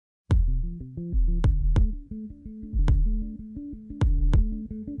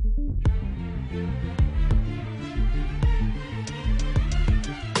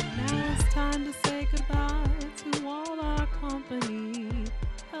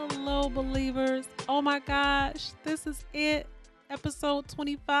Hello, believers. Oh my gosh, this is it. Episode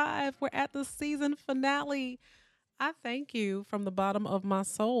 25. We're at the season finale. I thank you from the bottom of my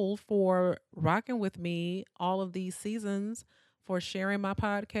soul for rocking with me all of these seasons, for sharing my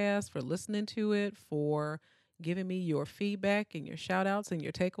podcast, for listening to it, for giving me your feedback and your shout outs and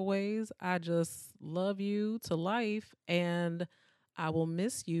your takeaways. I just love you to life and I will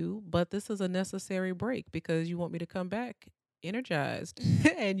miss you, but this is a necessary break because you want me to come back energized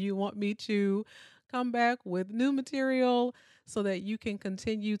and you want me to come back with new material so that you can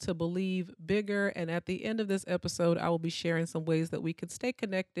continue to believe bigger. And at the end of this episode, I will be sharing some ways that we can stay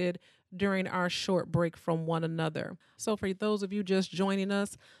connected during our short break from one another. So, for those of you just joining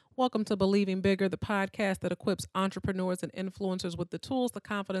us, welcome to Believing Bigger, the podcast that equips entrepreneurs and influencers with the tools, the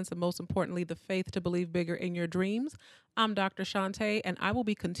confidence, and most importantly, the faith to believe bigger in your dreams. I'm Dr. Shantae, and I will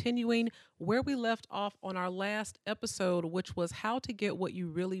be continuing where we left off on our last episode, which was how to get what you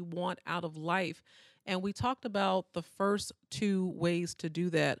really want out of life. And we talked about the first two ways to do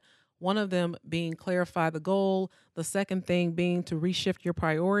that. One of them being clarify the goal, the second thing being to reshift your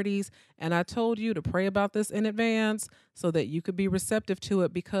priorities. And I told you to pray about this in advance so that you could be receptive to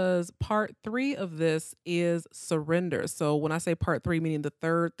it because part three of this is surrender. So when I say part three, meaning the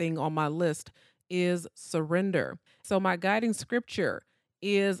third thing on my list is surrender. So my guiding scripture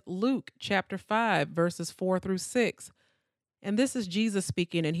is Luke chapter 5, verses 4 through 6. And this is Jesus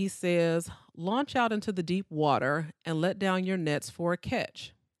speaking, and he says, "Launch out into the deep water and let down your nets for a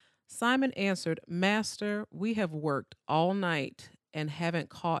catch." Simon answered, "Master, we have worked all night and haven't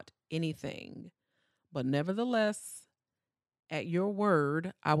caught anything. But nevertheless, at your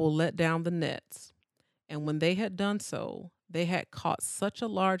word, I will let down the nets." And when they had done so, they had caught such a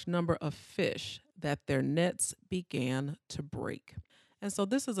large number of fish that their nets began to break. And so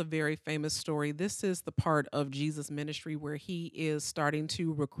this is a very famous story. This is the part of Jesus' ministry where he is starting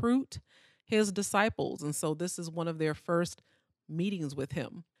to recruit his disciples. And so this is one of their first meetings with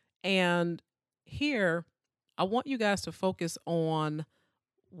him. And here, I want you guys to focus on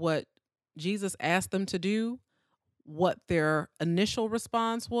what Jesus asked them to do, what their initial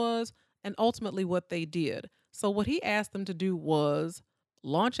response was, and ultimately what they did. So, what he asked them to do was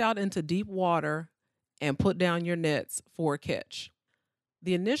launch out into deep water and put down your nets for a catch.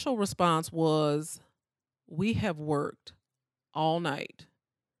 The initial response was, "We have worked all night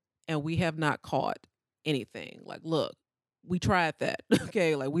and we have not caught anything." Like, look, we tried that.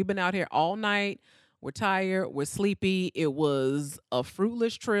 Okay. Like, we've been out here all night. We're tired. We're sleepy. It was a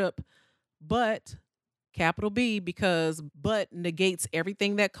fruitless trip, but capital B, because but negates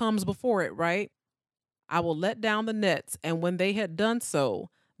everything that comes before it, right? "I will let down the nets." And when they had done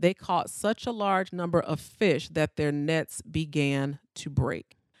so, they caught such a large number of fish that their nets began to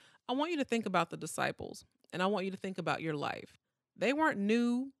break. I want you to think about the disciples and I want you to think about your life. They weren't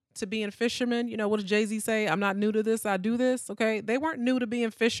new to being fishermen. You know, what does Jay-Z say? "I'm not new to this, I do this." Okay. They weren't new to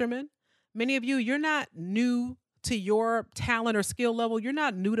being fishermen. Many of you, you're not new to your talent or skill level. You're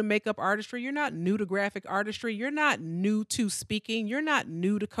not new to makeup artistry. You're not new to graphic artistry. You're not new to speaking. You're not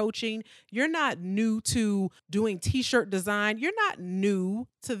new to coaching. You're not new to doing t-shirt design. You're not new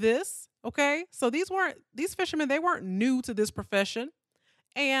to this. Okay. So these fishermen, they weren't new to this profession.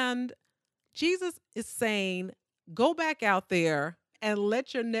 And Jesus is saying, go back out there and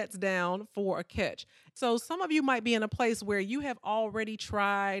let your nets down for a catch. So some of you might be in a place where you have already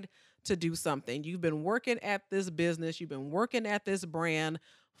tried to do something. You've been working at this business, you've been working at this brand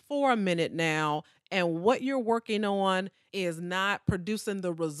for a minute now, and what you're working on is not producing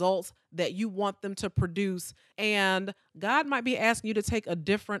the results that you want them to produce. And God might be asking you to take a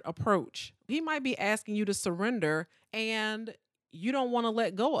different approach. He might be asking you to surrender, and you don't want to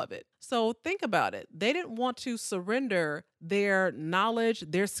let go of it. So think about it. They didn't want to surrender their knowledge,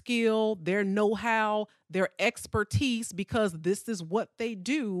 their skill, their know how, their expertise, because this is what they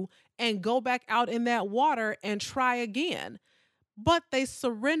do, and go back out in that water and try again. But they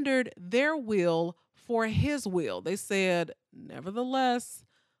surrendered their will for his will. They said, "Nevertheless,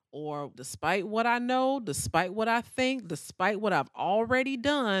 or despite what I know, despite what I think, despite what I've already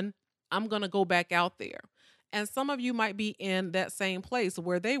done, I'm going to go back out there." And some of you might be in that same place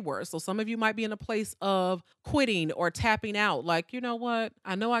where they were. So some of you might be in a place of quitting or tapping out. Like, you know what?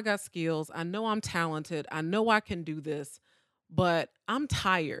 I know I got skills. I know I'm talented. I know I can do this, but I'm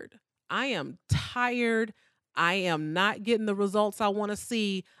tired. I am tired. I am not getting the results I want to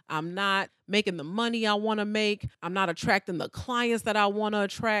see. I'm not making the money I want to make. I'm not attracting the clients that I want to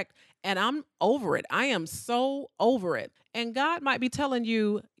attract. And I'm over it. I am so over it. And God might be telling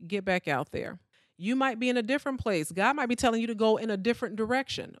you, get back out there. You might be in a different place. God might be telling you to go in a different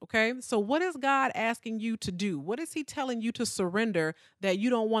direction. Okay. So, what is God asking you to do? What is He telling you to surrender that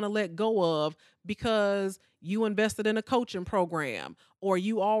you don't want to let go of because you invested in a coaching program, or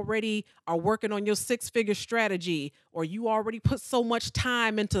you already are working on your 6-figure strategy, or you already put so much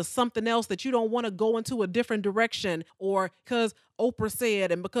time into something else that you don't want to go into a different direction, or because Oprah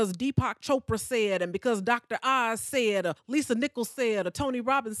said, and because Deepak Chopra said, and because Dr. Oz said, or Lisa Nichols said, or Tony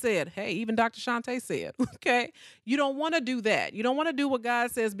Robbins said, hey, even Dr. Shantae said, okay? You don't want to do that. You don't want to do what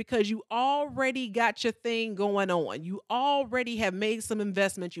God says because you already got your thing going on. You already have made some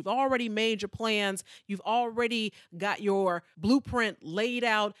investments. You've already made your plans. You've already got your blueprint laid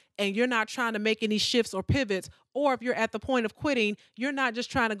out, and you're not trying to make any shifts or pivots. Or if you're at the point of quitting, you're not just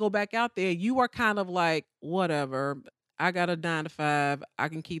trying to go back out there. You are kind of like, whatever. I got a 9 to 5. I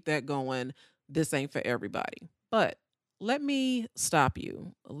can keep that going. This ain't for everybody. But let me stop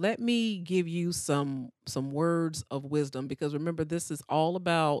you. Let me give you some words of wisdom, because remember, this is all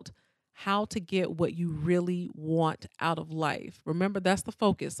about how to get what you really want out of life. Remember, that's the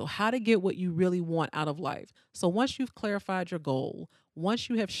focus. So how to get what you really want out of life. So once you've clarified your goal, once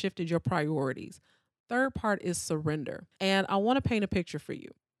you have shifted your priorities, third part is surrender. And I want to paint a picture for you.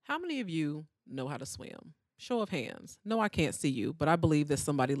 How many of you know how to swim? Show of hands. No, I can't see you, but I believe that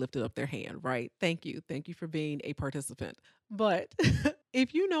somebody lifted up their hand, right? Thank you. Thank you for being a participant. But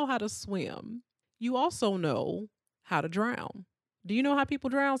if you know how to swim, you also know how to drown. Do you know how people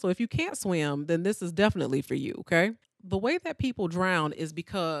drown? So if you can't swim, then this is definitely for you, okay? The way that people drown is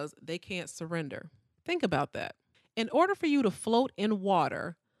because they can't surrender. Think about that. In order for you to float in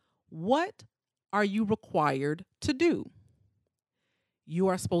water, what are you required to do? You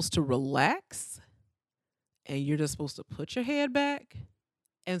are supposed to relax, and you're just supposed to put your head back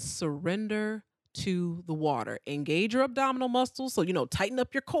and surrender to the water. Engage your abdominal muscles, so, tighten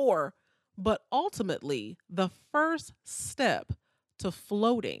up your core. But ultimately, the first step to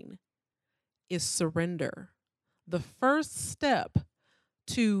floating is surrender. The first step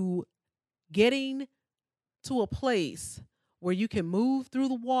to getting to a place where you can move through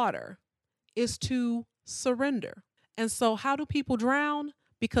the water is to surrender. And so how do people drown?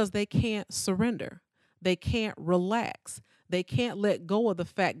 Because they can't surrender. They can't relax. They can't let go of the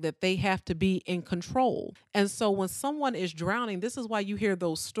fact that they have to be in control. And so when someone is drowning, this is why you hear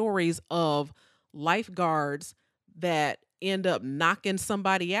those stories of lifeguards that end up knocking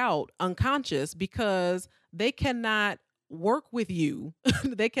somebody out unconscious because they cannot work with you.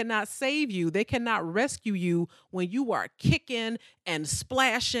 They cannot save you. They cannot rescue you when you are kicking and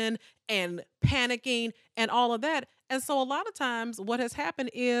splashing and panicking and all of that. And so a lot of times what has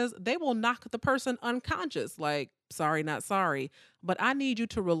happened is they will knock the person unconscious, like, sorry, not sorry, but I need you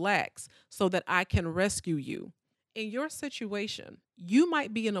to relax so that I can rescue you. In your situation, you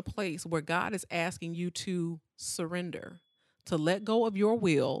might be in a place where God is asking you to surrender, to let go of your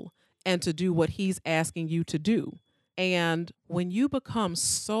will, and to do what He's asking you to do. And when you become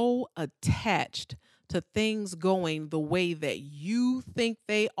so attached to things going the way that you think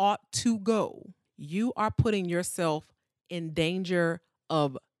they ought to go, you are putting yourself in danger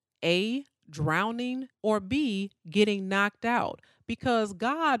of A, drowning, or B, getting knocked out, because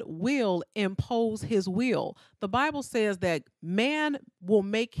God will impose His will. The Bible says that man will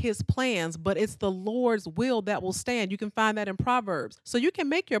make his plans, but it's the Lord's will that will stand. You can find that in Proverbs. So you can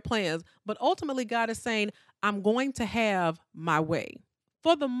make your plans, but ultimately God is saying, I'm going to have my way.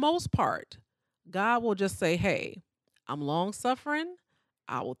 For the most part, God will just say, hey, I'm long suffering.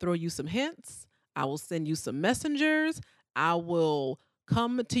 I will throw you some hints. I will send you some messengers. I will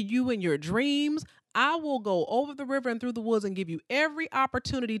come to you in your dreams. I will go over the river and through the woods and give you every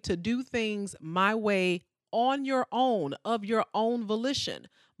opportunity to do things my way on your own, of your own volition.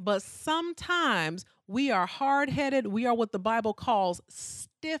 But sometimes we are hard-headed. We are what the Bible calls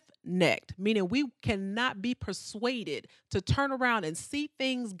stiff-necked, meaning we cannot be persuaded to turn around and see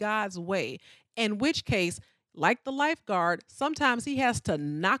things God's way, in which case, like the lifeguard, sometimes he has to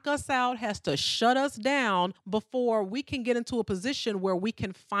knock us out, has to shut us down before we can get into a position where we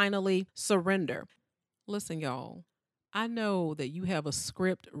can finally surrender. Listen, y'all, I know that you have a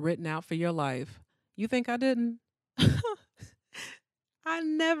script written out for your life. You think I didn't? I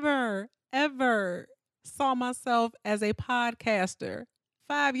never, ever saw myself as a podcaster.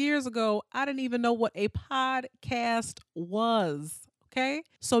 5 years ago, I didn't even know what a podcast was. Okay.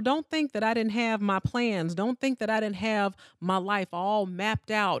 So don't think that I didn't have my plans. Don't think that I didn't have my life all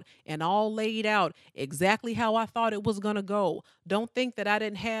mapped out and all laid out exactly how I thought it was going to go. Don't think that I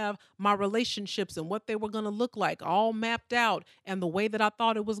didn't have my relationships and what they were going to look like all mapped out and the way that I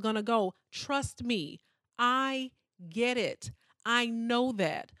thought it was going to go. Trust me, I get it. I know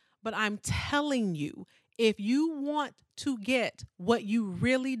that. But I'm telling you, if you want to get what you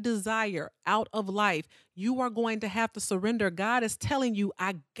really desire out of life, you are going to have to surrender. God is telling you,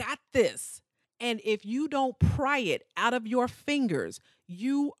 I got this. And if you don't pry it out of your fingers,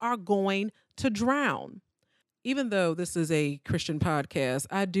 you are going to drown. Even though this is a Christian podcast,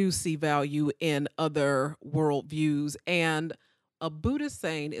 I do see value in other worldviews. And a Buddhist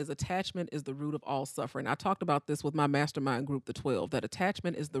saying is attachment is the root of all suffering. I talked about this with my mastermind group, the 12, that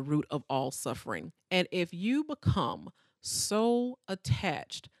attachment is the root of all suffering. And if you become so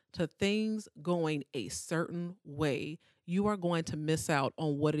attached to things going a certain way, you are going to miss out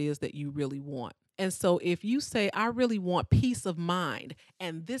on what it is that you really want. And so if you say, I really want peace of mind,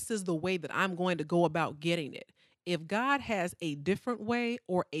 and this is the way that I'm going to go about getting it, if God has a different way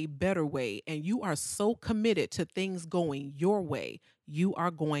or a better way, and you are so committed to things going your way, you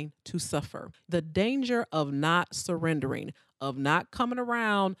are going to suffer. The danger of not surrendering, of not coming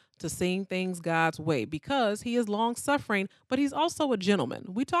around to seeing things God's way, because he is long suffering, but he's also a gentleman.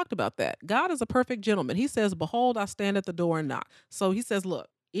 We talked about that. God is a perfect gentleman. He says, behold, I stand at the door and knock. So he says, look,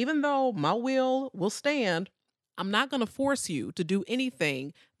 even though my will stand, I'm not going to force you to do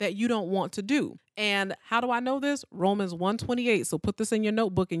anything that you don't want to do. And how do I know this? Romans 1:28. So put this in your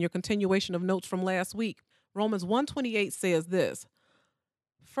notebook in your continuation of notes from last week. Romans 1:28 says this: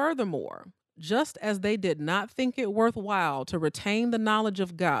 furthermore, just as they did not think it worthwhile to retain the knowledge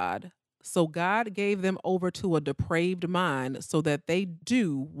of God, so God gave them over to a depraved mind so that they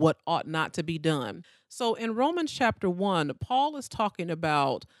do what ought not to be done. So in Romans chapter 1, Paul is talking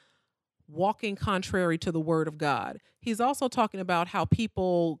about walking contrary to the word of God. He's also talking about how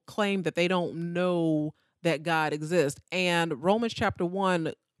people claim that they don't know that God exists. And Romans chapter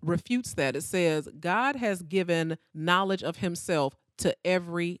 1 refutes that. It says, God has given knowledge of himself to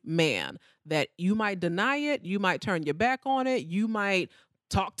every man, that you might deny it, you might turn your back on it, you might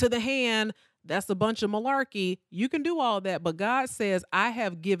talk to the hand. That's a bunch of malarkey. You can do all that, but God says, I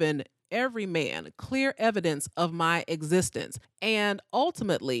have given every man clear evidence of my existence. And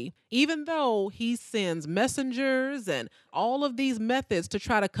ultimately, even though he sends messengers and all of these methods to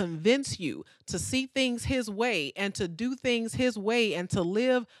try to convince you to see things his way and to do things his way and to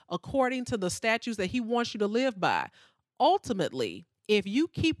live according to the statutes that he wants you to live by, ultimately, if you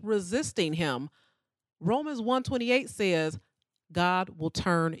keep resisting him, Romans 1:28 says, God will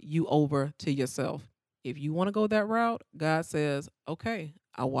turn you over to yourself. If you want to go that route, God says, okay,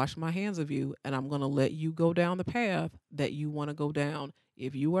 I'll wash my hands of you and I'm going to let you go down the path that you want to go down.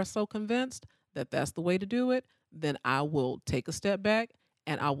 If you are so convinced that that's the way to do it, then I will take a step back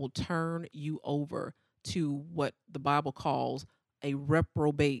and I will turn you over to what the Bible calls a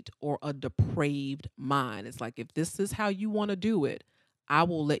reprobate or a depraved mind. It's like, if this is how you want to do it, I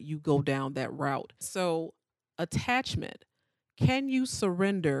will let you go down that route. So, attachment. Can you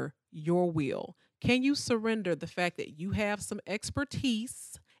surrender your will? Can you surrender the fact that you have some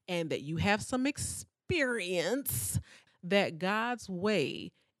expertise and that you have some experience, that God's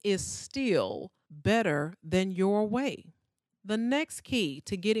way is still better than your way? The next key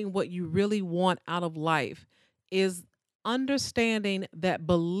to getting what you really want out of life is understanding that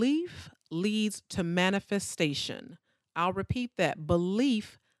belief leads to manifestation. I'll repeat that: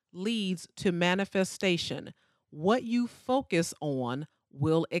 belief leads to manifestation. What you focus on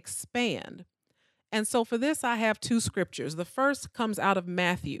will expand. And so for this, I have two scriptures. The first comes out of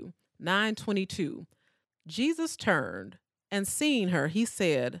Matthew 9:22. Jesus turned and seeing her, he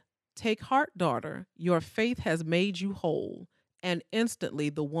said, take heart, daughter, your faith has made you whole. And instantly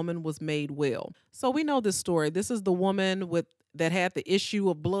the woman was made well. So we know this story. This is the woman that had the issue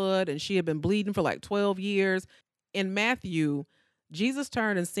of blood, and she had been bleeding for like 12 years. In Matthew, Jesus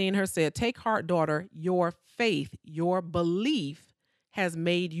turned and seeing her said, take heart, daughter, your faith, your belief has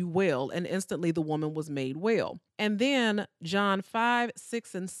made you well. And instantly the woman was made well. And then John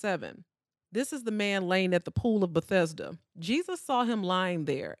 5:6-7. This is the man laying at the pool of Bethesda. Jesus saw him lying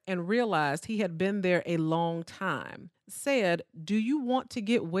there and realized he had been there a long time. Said, do you want to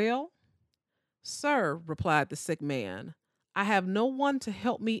get well? Sir, replied the sick man, I have no one to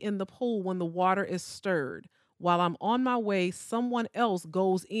help me in the pool when the water is stirred. While I'm on my way, someone else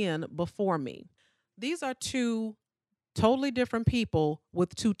goes in before me. These are two totally different people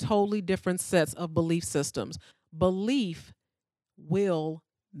with two totally different sets of belief systems. Belief will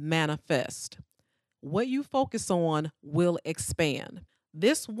manifest. What you focus on will expand.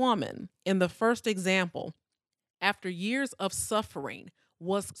 This woman in the first example, after years of suffering,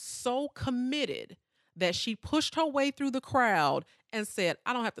 was so committed that she pushed her way through the crowd and said,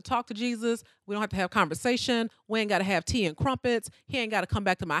 I don't have to talk to Jesus. We don't have to have conversation. We ain't got to have tea and crumpets. He ain't got to come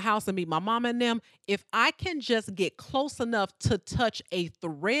back to my house and meet my mama and them. If I can just get close enough to touch a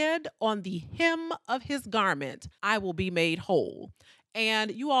thread on the hem of his garment, I will be made whole.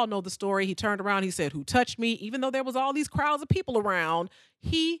 And you all know the story. He turned around. He said, who touched me? Even though there was all these crowds of people around,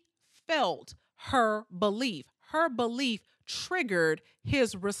 he felt her belief. Her belief triggered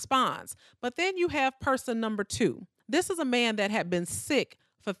his response. But then you have person number two. This is a man that had been sick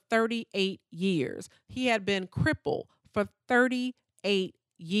for 38 years. He had been crippled for 38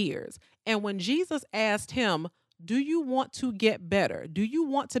 years. And when Jesus asked him, do you want to get better? Do you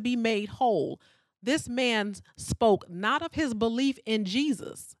want to be made whole? This man spoke not of his belief in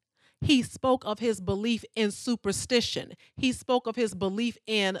Jesus. He spoke of his belief in superstition. He spoke of his belief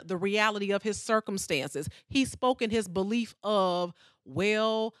in the reality of his circumstances. He spoke in his belief of,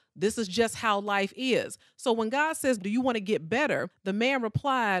 well, this is just how life is. So when God says, do you want to get better? The man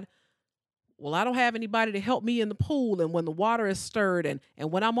replied, well, I don't have anybody to help me in the pool. And when the water is stirred and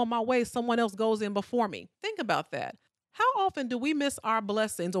when I'm on my way, someone else goes in before me. Think about that. How often do we miss our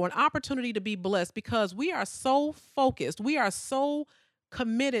blessings or an opportunity to be blessed because we are so focused, we are so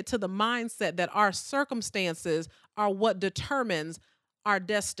committed to the mindset that our circumstances are what determines our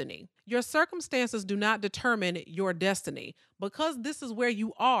destiny. Your circumstances do not determine your destiny. Because this is where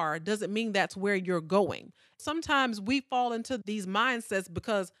you are doesn't mean that's where you're going. Sometimes we fall into these mindsets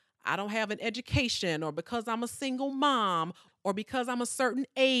because I don't have an education, or because I'm a single mom, or because I'm a certain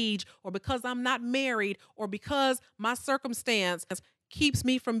age, or because I'm not married, or because my circumstance keeps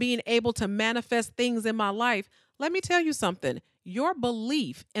me from being able to manifest things in my life. Let me tell you something. Your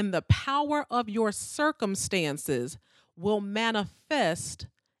belief in the power of your circumstances will manifest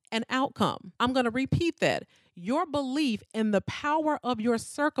an outcome. I'm going to repeat that. Your belief in the power of your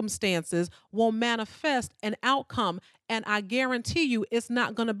circumstances will manifest an outcome. And I guarantee you, it's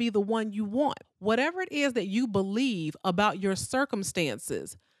not going to be the one you want. Whatever it is that you believe about your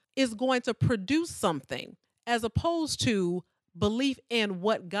circumstances is going to produce something, as opposed to belief in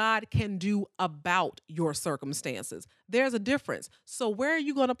what God can do about your circumstances. There's a difference. So where are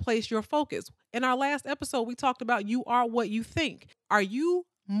you going to place your focus? In our last episode, we talked about you are what you think. Are you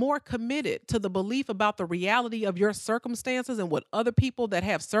more committed to the belief about the reality of your circumstances and what other people that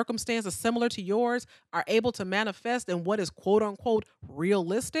have circumstances similar to yours are able to manifest in what is quote unquote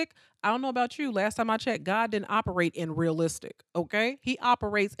realistic? I don't know about you. Last time I checked, God didn't operate in realistic, okay? He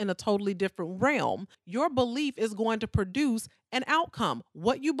operates in a totally different realm. Your belief is going to produce an outcome.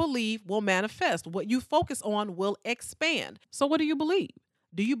 What you believe will manifest. What you focus on will expand. So what do you believe?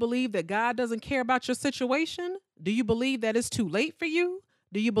 Do you believe that God doesn't care about your situation? Do you believe that it's too late for you?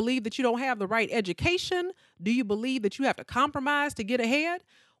 Do you believe that you don't have the right education? Do you believe that you have to compromise to get ahead?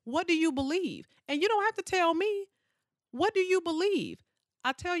 What do you believe? And you don't have to tell me. What do you believe?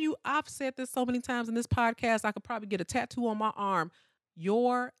 I tell you, I've said this so many times in this podcast, I could probably get a tattoo on my arm.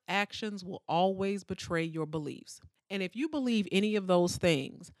 Your actions will always betray your beliefs. And if you believe any of those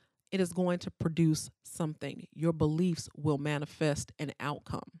things, it is going to produce something. Your beliefs will manifest an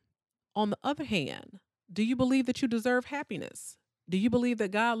outcome. On the other hand, do you believe that you deserve happiness? Do you believe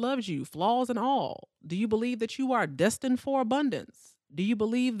that God loves you, flaws and all? Do you believe that you are destined for abundance? Do you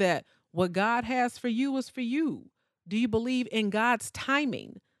believe that what God has for you is for you? Do you believe in God's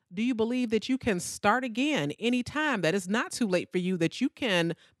timing? Do you believe that you can start again anytime, that it's not too late for you, that you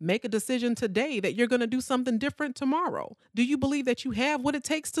can make a decision today that you're going to do something different tomorrow? Do you believe that you have what it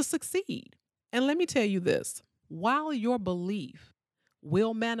takes to succeed? And let me tell you this, while your belief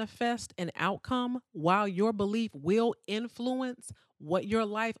will manifest an outcome, while your belief will influence what your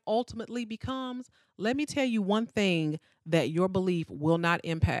life ultimately becomes, let me tell you one thing that your belief will not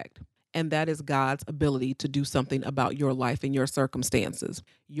impact, and that is God's ability to do something about your life and your circumstances.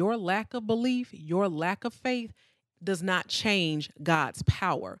 Your lack of belief, your lack of faith does not change God's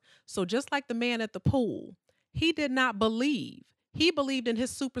power. So just like the man at the pool, he did not believe. He believed in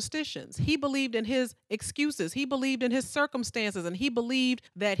his superstitions. He believed in his excuses. He believed in his circumstances, and he believed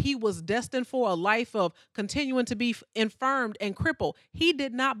that he was destined for a life of continuing to be infirmed and crippled. He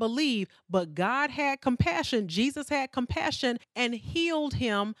did not believe, but God had compassion. Jesus had compassion and healed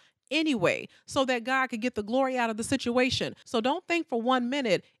him anyway, so that God could get the glory out of the situation. So don't think for 1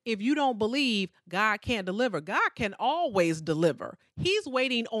 minute, if you don't believe, God can't deliver. God can always deliver. He's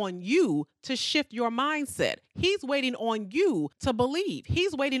waiting on you to shift your mindset. He's waiting on you to believe.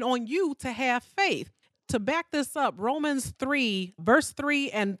 He's waiting on you to have faith. To back this up, Romans 3, verse 3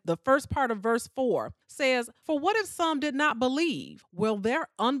 and the first part of verse 4 says, "For what if some did not believe? Will their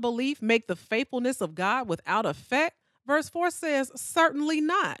unbelief make the faithfulness of God without effect?" Verse 4 says, "Certainly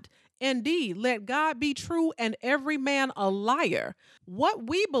not. Indeed, let God be true and every man a liar. What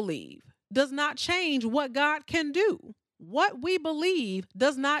we believe does not change what God can do. What we believe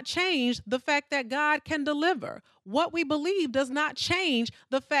does not change the fact that God can deliver. What we believe does not change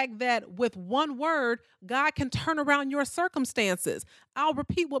the fact that with one word, God can turn around your circumstances. I'll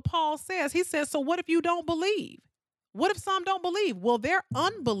repeat what Paul says. He says, so what if you don't believe? What if some don't believe? Will their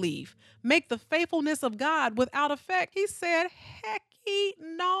unbelief make the faithfulness of God without effect? He said, hecky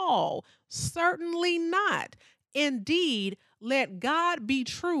no, certainly not. Indeed, let God be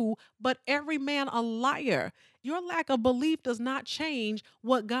true, but every man a liar. Your lack of belief does not change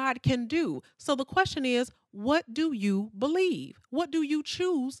what God can do. So the question is, what do you believe? What do you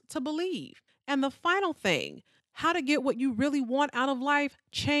choose to believe? And the final thing, how to get what you really want out of life,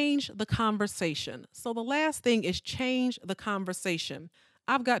 change the conversation. So the last thing is change the conversation.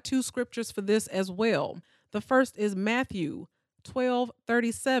 I've got two scriptures for this as well. The first is Matthew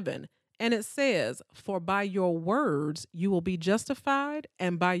 12:37. And it says, for by your words you will be justified,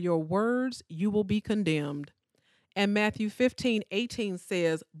 and by your words you will be condemned. And Matthew 15:18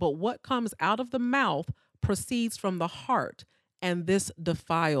 says, but what comes out of the mouth proceeds from the heart, and this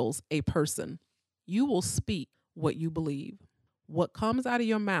defiles a person. You will speak what you believe. What comes out of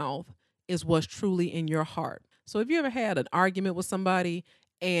your mouth is what's truly in your heart. So if you ever had an argument with somebody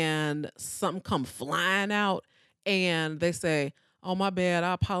and something come flying out and they say, oh, my bad,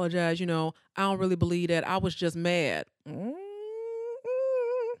 I apologize, I don't really believe that. I was just mad.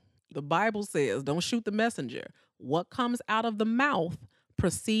 The Bible says, don't shoot the messenger. What comes out of the mouth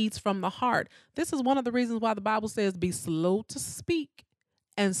proceeds from the heart. This is one of the reasons why the Bible says, be slow to speak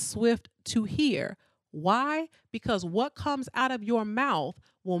and swift to hear. Why? Because what comes out of your mouth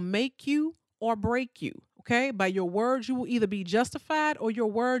will make you or break you. Okay? By your words, you will either be justified or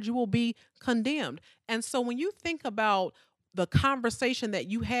your words, you will be condemned. And so when you think about the conversation that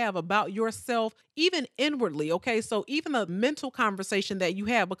you have about yourself, even inwardly, okay? So even the mental conversation that you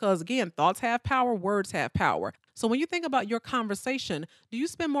have, because again, thoughts have power, words have power. So when you think about your conversation, do you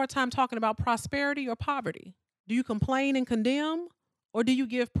spend more time talking about prosperity or poverty? Do you complain and condemn, or do you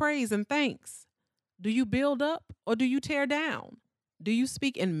give praise and thanks? Do you build up or do you tear down? Do you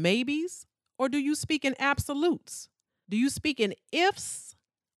speak in maybes or do you speak in absolutes? Do you speak in ifs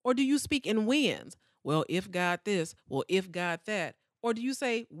or do you speak in whens? Well, if God this, well, if God that. Or do you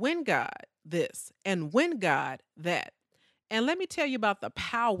say, when God this and when God that? And let me tell you about the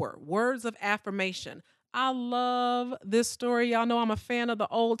power, words of affirmation. I love this story. Y'all know I'm a fan of the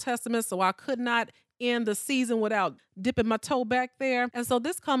Old Testament, so I could not end the season without dipping my toe back there. And so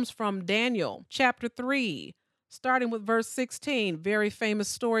this comes from Daniel chapter 3, starting with verse 16. Very famous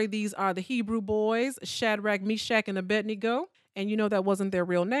story. These are the Hebrew boys, Shadrach, Meshach, and Abednego. And you know that wasn't their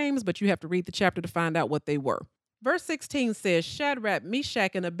real names, but you have to read the chapter to find out what they were. Verse 16 says, Shadrach,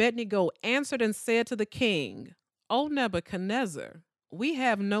 Meshach, and Abednego answered and said to the king, O Nebuchadnezzar, we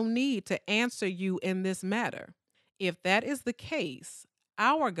have no need to answer you in this matter. If that is the case,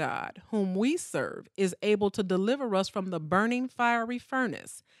 our God, whom we serve, is able to deliver us from the burning fiery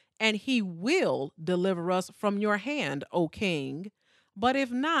furnace, and he will deliver us from your hand, O king. But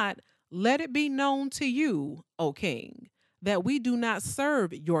if not, let it be known to you, O king, that we do not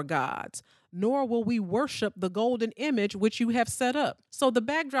serve your gods, nor will we worship the golden image which you have set up. So the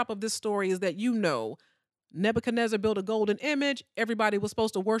backdrop of this story is that Nebuchadnezzar built a golden image. Everybody was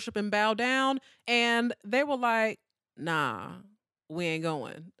supposed to worship and bow down. And they were like, nah, we ain't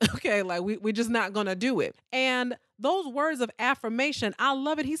going. Okay, like we're just not going to do it. And those words of affirmation, I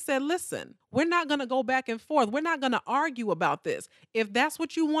love it. He said, listen, we're not going to go back and forth. We're not going to argue about this. If that's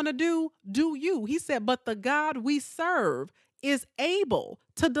what you want to do, do you. He said, but the God we serve is able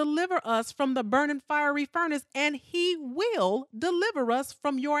to deliver us from the burning fiery furnace, and he will deliver us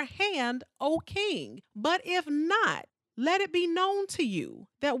from your hand, O king. But if not, let it be known to you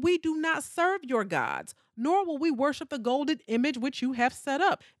that we do not serve your gods, nor will we worship the golden image which you have set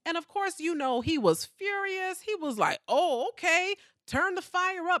up. And of course, he was furious. He was like, oh, okay, turn the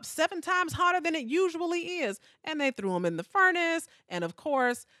fire up 7 times hotter than it usually is. And they threw him in the furnace. And of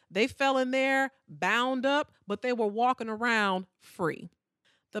course, they fell in there, bound up, but they were walking around free.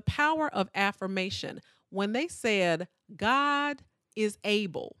 The power of affirmation. When they said, God is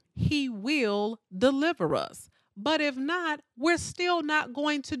able, he will deliver us. But if not, we're still not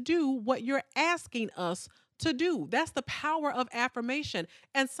going to do what you're asking us to do. That's the power of affirmation.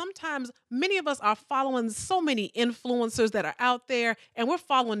 And sometimes many of us are following so many influencers that are out there, and we're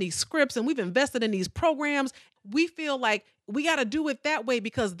following these scripts and we've invested in these programs. We feel like we got to do it that way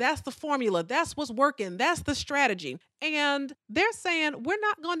because that's the formula. That's what's working. That's the strategy. And they're saying we're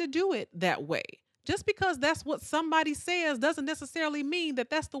not going to do it that way. Just because that's what somebody says doesn't necessarily mean that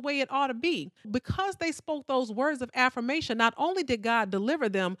that's the way it ought to be. Because they spoke those words of affirmation, not only did God deliver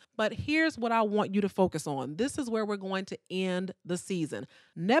them, but here's what I want you to focus on. This is where we're going to end the season.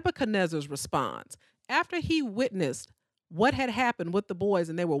 Nebuchadnezzar's response after he witnessed what had happened with the boys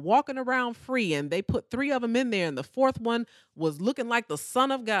and they were walking around free and they put 3 of them in there and the fourth one was looking like the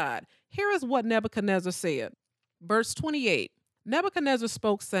son of God. Here is what Nebuchadnezzar said. Verse 28. Nebuchadnezzar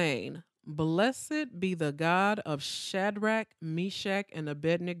spoke, saying, Blessed be the God of Shadrach, Meshach, and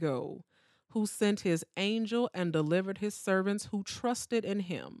Abednego, who sent his angel and delivered his servants who trusted in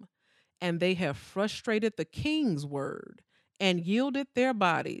him. And they have frustrated the king's word and yielded their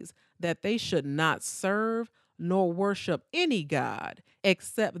bodies that they should not serve nor worship any God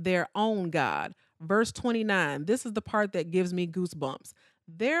except their own God. Verse 29, this is the part that gives me goosebumps.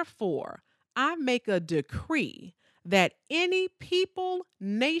 Therefore, I make a decree that any people,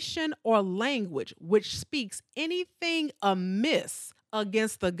 nation, or language which speaks anything amiss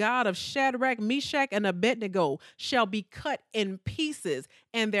against the God of Shadrach, Meshach, and Abednego shall be cut in pieces,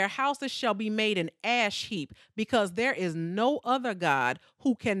 and their houses shall be made an ash heap, because there is no other God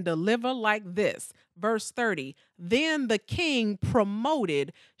who can deliver like this. Verse 30, then the king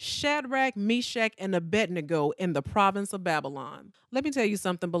promoted Shadrach, Meshach, and Abednego in the province of Babylon. Let me tell you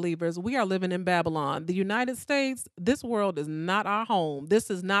something, believers. We are living in Babylon. The United States, this world is not our home.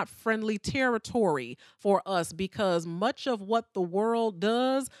 This is not friendly territory for us, because much of what the world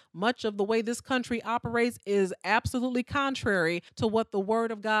does, much of the way this country operates is absolutely contrary to what the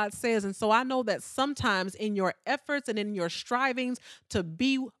word of God says. And so I know that sometimes in your efforts and in your strivings to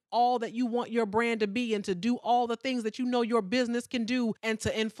be all that you want your brand to be and to do all the things that you know your business can do and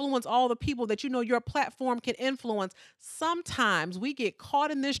to influence all the people that you know your platform can influence, sometimes we get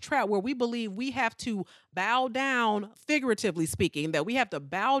caught in this trap where we believe we have to bow down, figuratively speaking, that we have to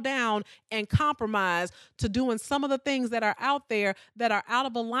bow down and compromise to doing some of the things that are out there that are out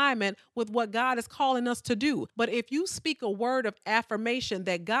of alignment with what God is calling us to do. But if you speak a word of affirmation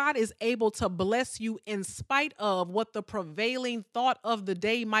that God is able to bless you in spite of what the prevailing thought of the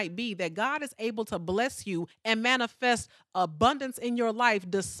day might be, that God is able to bless you and manifest abundance in your life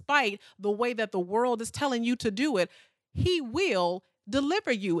despite the way that the world is telling you to do it, He will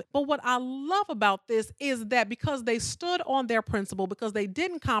deliver you. But what I love about this is that because they stood on their principle, because they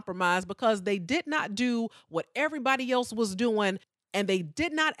didn't compromise, because they did not do what everybody else was doing, and they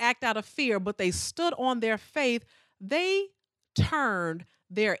did not act out of fear, but they stood on their faith, they turned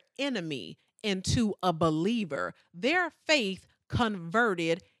their enemy into a believer. Their faith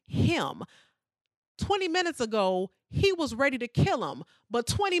converted him. 20 minutes ago, he was ready to kill him, but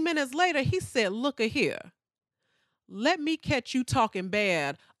 20 minutes later, he said, look here. Let me catch you talking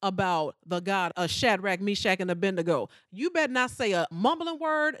bad about the God of Shadrach, Meshach, and Abednego. You better not say a mumbling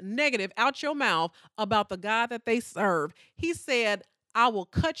word negative out your mouth about the God that they serve. He said, I will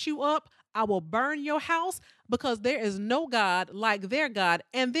cut you up. I will burn your house because there is no God like their God.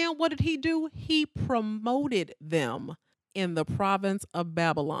 And then what did he do? He promoted them in the province of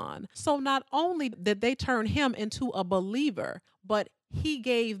Babylon. So not only did they turn him into a believer, but he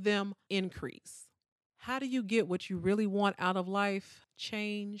gave them increase. How do you get what you really want out of life?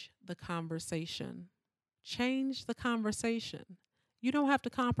 Change the conversation. Change the conversation. You don't have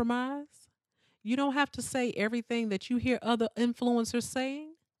to compromise. You don't have to say everything that you hear other influencers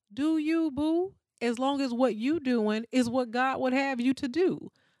saying. Do you, boo? As long as what you doing is what God would have you to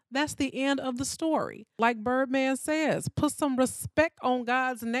do. That's the end of the story. Like Birdman says, put some respect on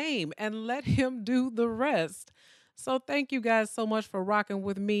God's name and let him do the rest. So thank you guys so much for rocking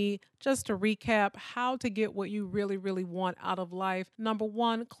with me. Just to recap, how to get what you really, really want out of life. Number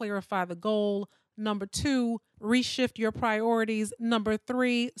 1, clarify the goal. Number 2, reshift your priorities. Number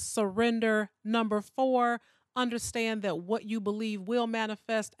 3, surrender. Number 4, understand that what you believe will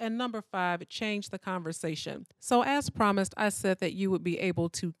manifest. And number 5, change the conversation. So as promised, I said that you would be able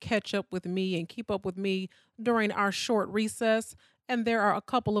to catch up with me and keep up with me during our short recess. And there are a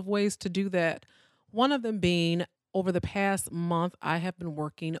couple of ways to do that. One of them being, over the past month, I have been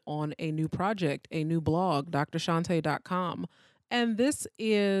working on a new project, a new blog, drshante.com. And this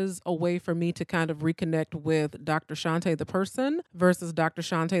is a way for me to kind of reconnect with Dr. Shante the person versus Dr.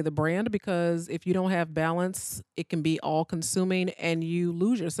 Shante the brand, because if you don't have balance, it can be all consuming and you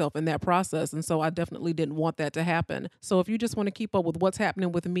lose yourself in that process. And so I definitely didn't want that to happen. So if you just want to keep up with what's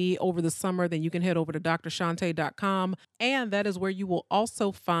happening with me over the summer, then you can head over to drshante.com. And that is where you will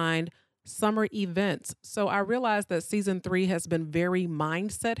also find summer events. So I realized that season 3 has been very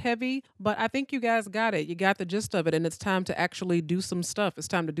mindset heavy, but I think you guys got it. You got the gist of it, and it's time to actually do some stuff. It's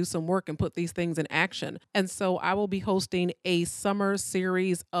time to do some work and put these things in action. And so I will be hosting a summer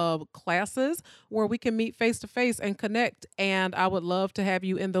series of classes where we can meet face to face and connect. And I would love to have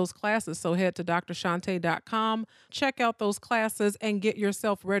you in those classes. So head to drshante.com, check out those classes, and get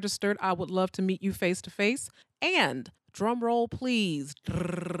yourself registered. I would love to meet you face to face. And drum roll, please.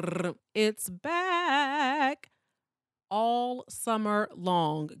 It's back all summer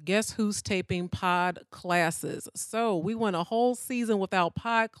long. Guess who's taping pod classes? So we went a whole season without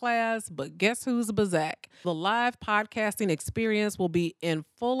pod class, but guess who's back? The live podcasting experience will be in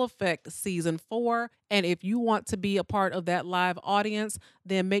full effect season 4. And if you want to be a part of that live audience,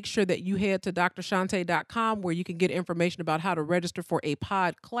 then make sure that you head to drshante.com where you can get information about how to register for a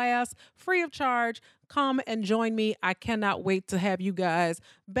pod class free of charge. Come and join me. I cannot wait to have you guys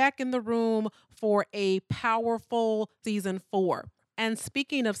back in the room for a powerful season 4. And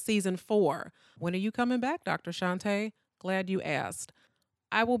speaking of season 4, when are you coming back, Dr. Shante? Glad you asked.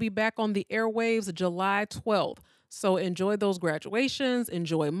 I will be back on the airwaves July 12th. So enjoy those graduations,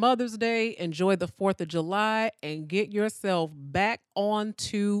 enjoy Mother's Day, enjoy the 4th of July, and get yourself back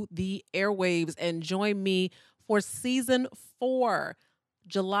onto the airwaves and join me for season 4,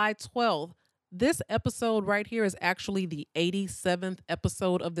 July 12th. This episode right here is actually the 87th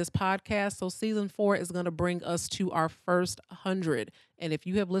episode of this podcast. So season 4 is going to bring us to our first 100. And if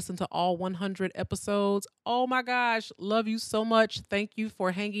you have listened to all 100 episodes, oh my gosh, love you so much. Thank you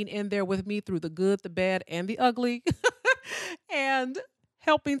for hanging in there with me through the good, the bad, and the ugly. And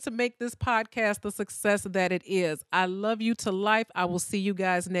helping to make this podcast the success that it is. I love you to life. I will see you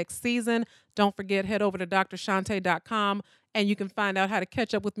guys next season. Don't forget, head over to drshante.com and you can find out how to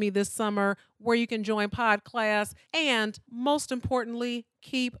catch up with me this summer, where you can join pod class, and most importantly,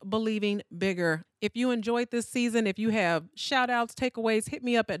 keep believing bigger. If you enjoyed this season, if you have shout outs, takeaways, hit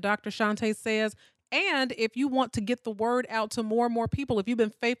me up at Dr. Shante Says. And if you want to get the word out to more and more people, if you've been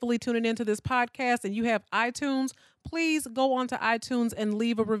faithfully tuning into this podcast and you have iTunes, please go onto iTunes and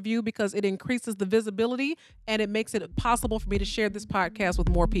leave a review, because it increases the visibility and it makes it possible for me to share this podcast with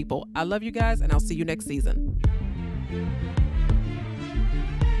more people. I love you guys, and I'll see you next season.